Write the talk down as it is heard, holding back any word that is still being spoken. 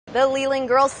The Leland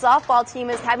girls softball team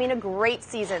is having a great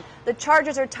season. The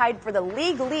Chargers are tied for the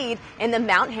league lead in the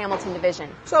Mount Hamilton division.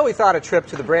 So we thought a trip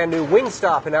to the brand new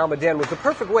Wingstop in Almaden was the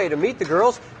perfect way to meet the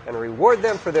girls and reward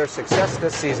them for their success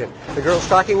this season. The girls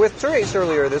talking with Therese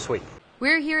earlier this week.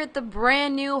 We're here at the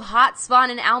brand new hot spot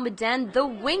in Almaden, the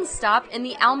Wingstop in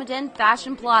the Almaden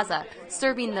Fashion Plaza,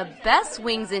 serving the best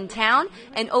wings in town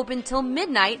and open till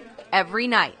midnight every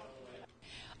night.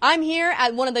 I'm here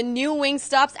at one of the new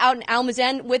Wingstops out in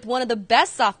Almaden with one of the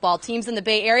best softball teams in the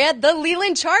Bay Area, the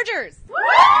Leland Chargers.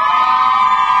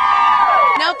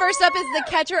 Now first up is the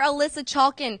catcher, Alyssa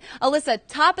Chalkin. Alyssa,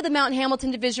 top of the Mount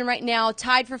Hamilton division right now,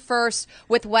 tied for first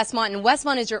with Westmont. And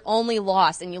Westmont is your only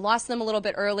loss, and you lost them a little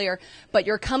bit earlier, but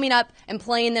you're coming up and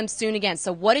playing them soon again.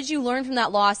 So what did you learn from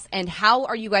that loss, and how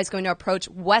are you guys going to approach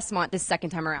Westmont this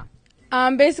second time around?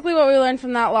 Basically what we learned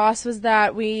from that loss was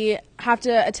that we have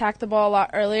to attack the ball a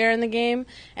lot earlier in the game,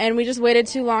 and we just waited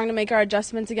too long to make our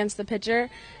adjustments against the pitcher.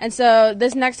 And so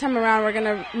this next time around, we're going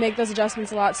to make those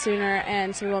adjustments a lot sooner,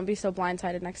 and so we won't be so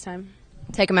blindsided next time.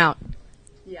 Take them out.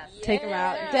 Yes. Take them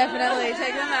out. Definitely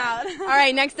take them out. All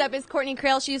right, next up is Courtney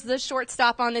Crail. She's the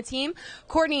shortstop on the team.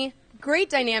 Courtney, great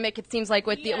dynamic, it seems like,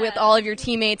 with all of your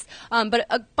teammates, but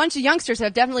a bunch of youngsters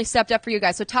have definitely stepped up for you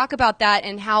guys. So talk about that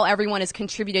and how everyone has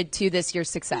contributed to this year's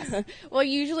success. Well,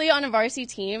 usually on a varsity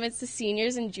team, it's the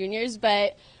seniors and juniors,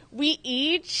 but we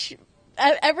each,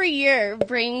 every year,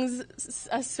 brings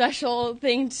a special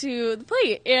thing to the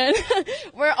plate. And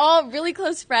we're all really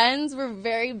close friends. We're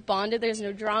very bonded. There's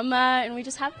no drama, and we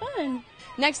just have fun.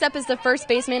 Next up is the first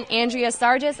baseman, Andrea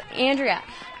Sargis. Andrea,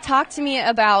 talk to me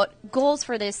about goals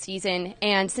for this season.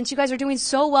 And since you guys are doing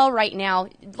so well right now,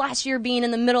 last year being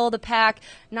in the middle of the pack,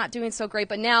 not doing so great,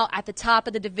 but now at the top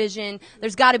of the division,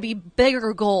 there's got to be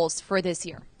bigger goals for this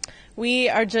year. We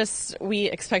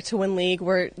expect to win league.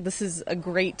 This is a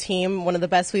great team, one of the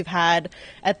best we've had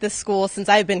at this school since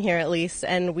I've been here at least,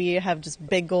 and we have just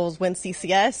big goals, win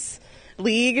CCS,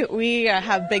 league. We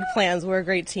have big plans. We're a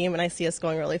great team, and I see us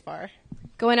going really far.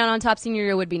 Going out on top senior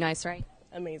year would be nice, right?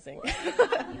 Amazing.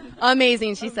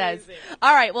 Amazing, she says.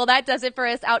 All right, well, that does it for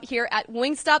us out here at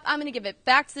Wingstop. I'm going to give it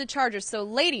back to the Chargers. So,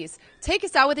 ladies, take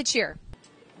us out with a cheer.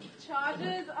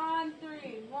 Chargers on 3.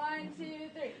 1, 2,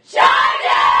 3.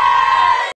 Chargers!